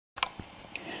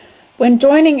When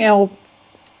joining our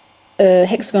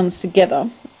hexagons together,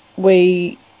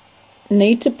 we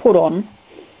need to put on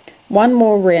one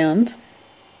more round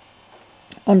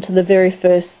onto the very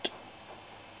first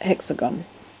hexagon.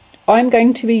 I'm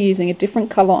going to be using a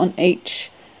different colour on each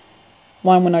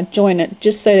one when I join it,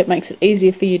 just so it makes it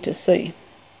easier for you to see.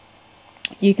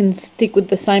 You can stick with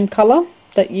the same colour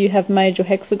that you have made your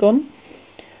hexagon,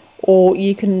 or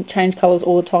you can change colours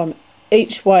all the time.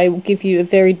 Each way will give you a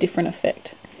very different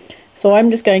effect. So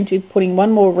I'm just going to be putting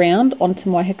one more round onto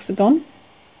my hexagon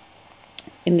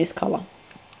in this colour.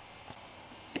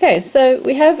 Okay, so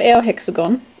we have our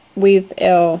hexagon with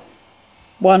our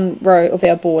one row of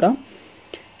our border.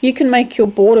 You can make your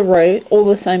border row all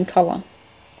the same colour.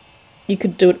 You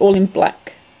could do it all in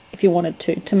black if you wanted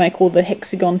to make all the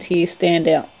hexagons here stand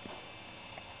out.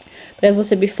 But as I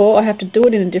said before, I have to do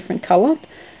it in a different colour,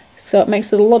 so it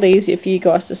makes it a lot easier for you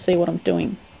guys to see what I'm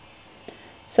doing.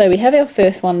 So we have our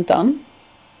first one done.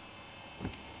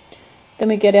 Then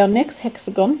we get our next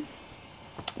hexagon.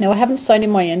 Now I haven't sewn in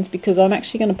my ends because I'm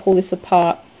actually going to pull this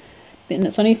apart, and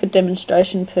it's only for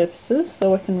demonstration purposes,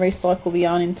 so I can recycle the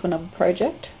yarn into another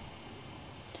project.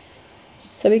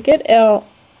 So we get our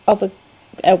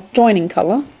joining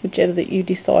colour, whichever that you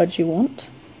decide you want,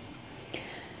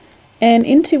 and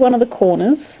into one of the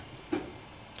corner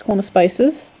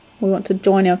spaces we want to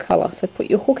join our colour. So put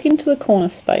your hook into the corner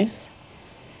space,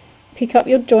 pick up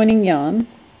your joining yarn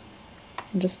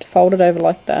and just fold it over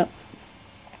like that,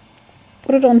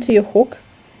 put it onto your hook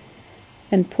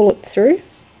and pull it through.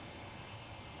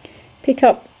 Pick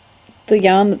up the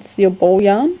yarn that's your ball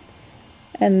yarn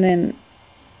and then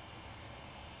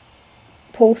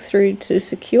pull through to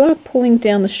secure, pulling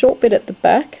down the short bit at the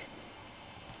back,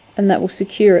 and that will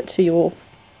secure it to your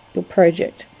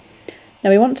project. Now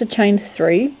we want to chain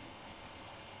 3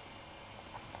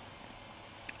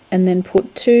 and then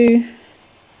put 2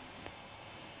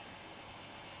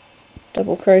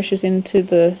 double crochets into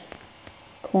the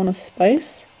corner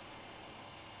space.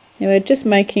 Now we're just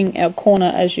making our corner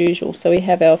as usual, so we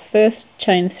have our first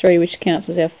chain 3, which counts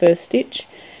as our first stitch,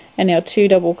 and our 2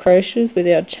 double crochets with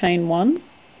our chain 1,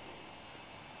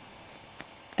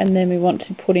 and then we want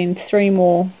to put in 3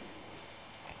 more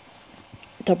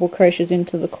double crochets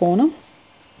into the corner.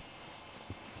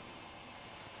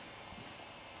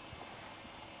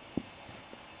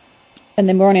 And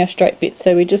then we're on our straight bit,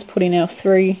 so we just put in our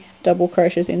 3 double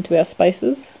crochets into our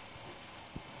spaces.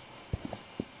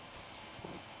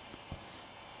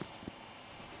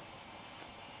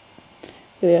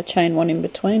 With our chain 1 in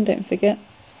between, don't forget.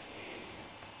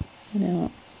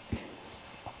 Now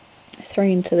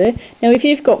 3 into there. Now if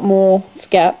you've got more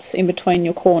scaps in between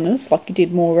your corners, like you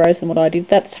did more rows than what I did,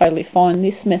 that's totally fine.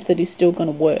 This method is still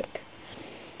going to work.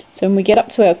 So when we get up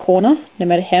to our corner, no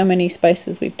matter how many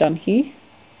spaces we've done here,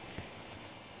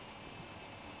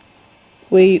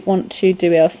 we want to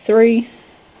do our 3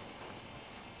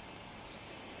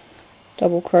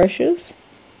 double crochets,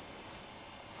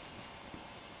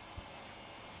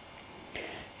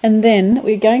 and then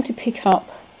we're going to pick up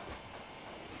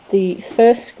the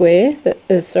first square,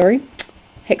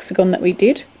 hexagon that we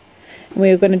did, and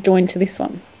we're going to join to this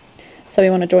one. So we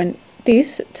want to join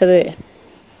this to there.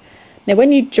 Now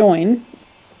when you join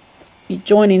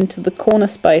into the corner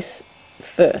space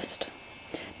first.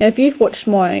 Now if you've watched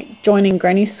my joining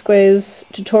granny squares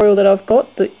tutorial that I've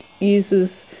got that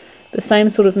uses the same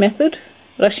sort of method,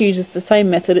 it actually uses the same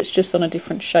method, it's just on a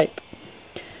different shape.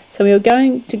 So we are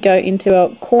going to go into our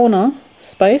corner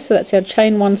space, so that's our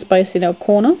chain 1 space in our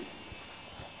corner.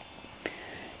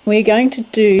 We're going to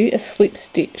do a slip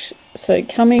stitch, so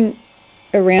coming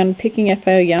around, picking up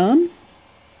our yarn,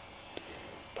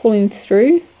 pulling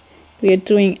through, we are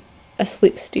doing a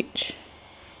slip stitch.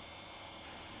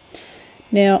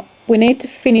 Now we need to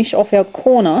finish off our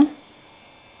corner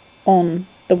on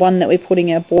the one that we're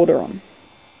putting our border on.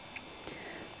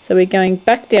 So we're going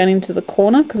back down into the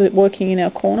corner because we're working in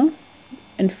our corner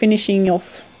and finishing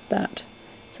off that.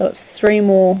 So it's 3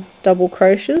 more double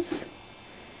crochets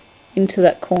into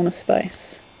that corner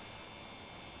space.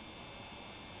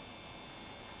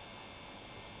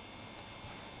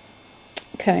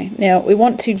 Okay, now we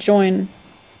want to join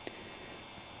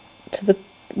to the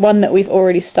one that we've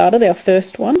already started, our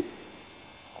first one.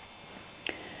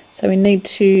 So we need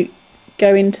to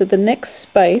go into the next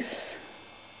space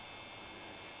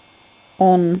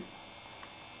on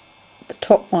the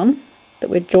top one that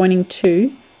we're joining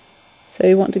to. So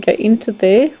we want to go into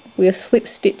there. We are slip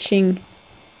stitching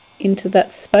into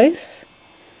that space,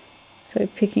 so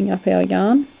picking up our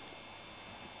yarn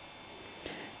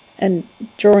and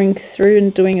drawing through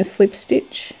and doing a slip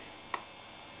stitch,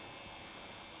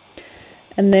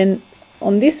 and then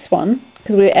on this one,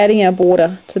 because we're adding our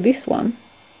border to this one,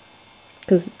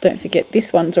 because don't forget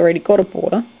this one's already got a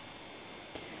border,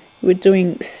 we're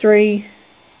doing 3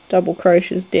 double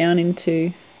crochets down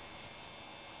into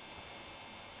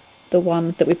the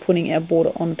one that we're putting our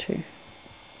border onto.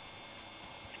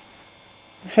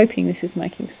 I'm hoping this is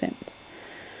making sense.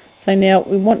 So now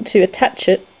we want to attach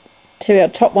it to our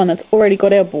top one that's already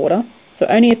got our border. So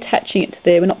only attaching it to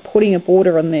there, we're not putting a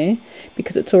border on there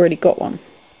because it's already got one.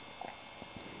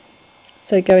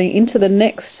 So going into the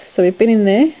next, so we've been in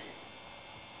there,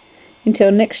 into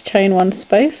our next chain 1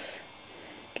 space,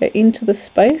 go into the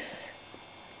space,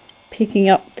 picking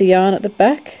up the yarn at the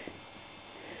back,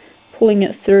 pulling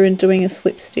it through and doing a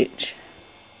slip stitch.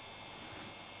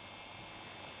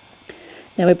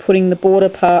 Now we're putting the border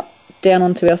part down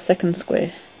onto our second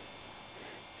square.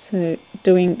 So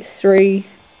doing 3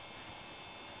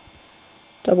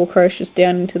 double crochets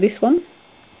down into this one.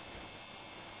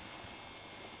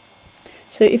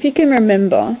 So if you can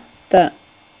remember that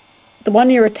the one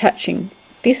you're attaching,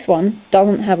 this one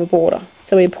doesn't have a border.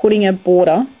 So we're putting our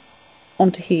border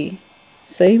onto here.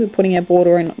 See, we're putting our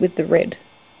border in with the red.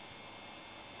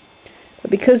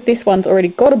 But because this one's already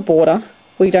got a border,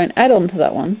 we don't add on to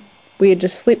that one. We are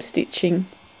just slip stitching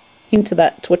into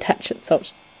that to attach it so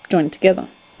it's joined together.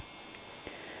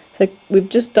 So we've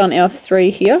just done our 3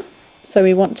 here, so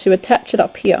we want to attach it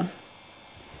up here.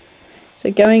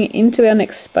 So going into our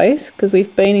next space, because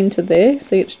we've been into there,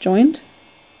 see it's joined.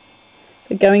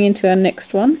 So going into our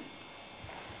next one,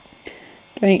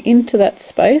 going into that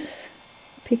space,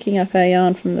 picking up our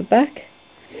yarn from the back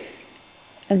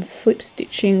and slip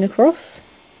stitching across,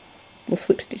 or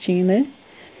slip stitching in there.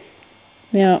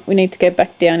 Now we need to go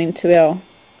back down into our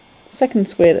second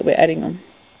square that we're adding on.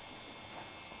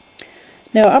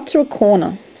 Now up to a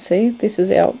corner, see this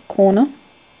is our corner.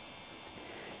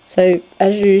 So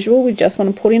as usual we just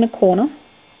want to put in a corner.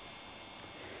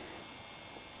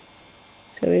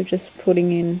 So we're just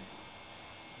putting in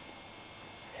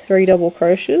 3 double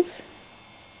crochets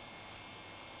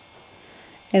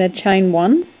and a chain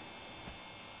 1.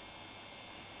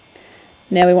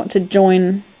 Now we want to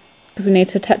join, because we need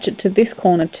to attach it to this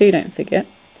corner too, don't forget.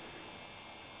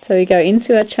 So we go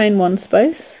into our chain 1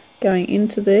 space, going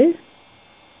into there,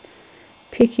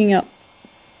 picking up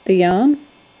the yarn,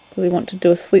 because we want to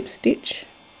do a slip stitch,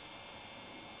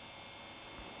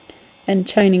 and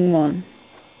chaining 1.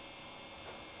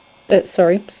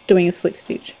 Sorry, doing a slip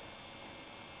stitch.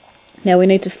 Now we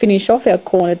need to finish off our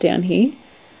corner down here,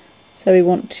 so we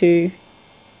want to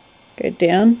go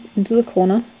down into the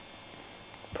corner,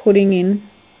 putting in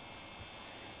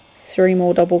 3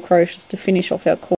 more double crochets to finish off our corner.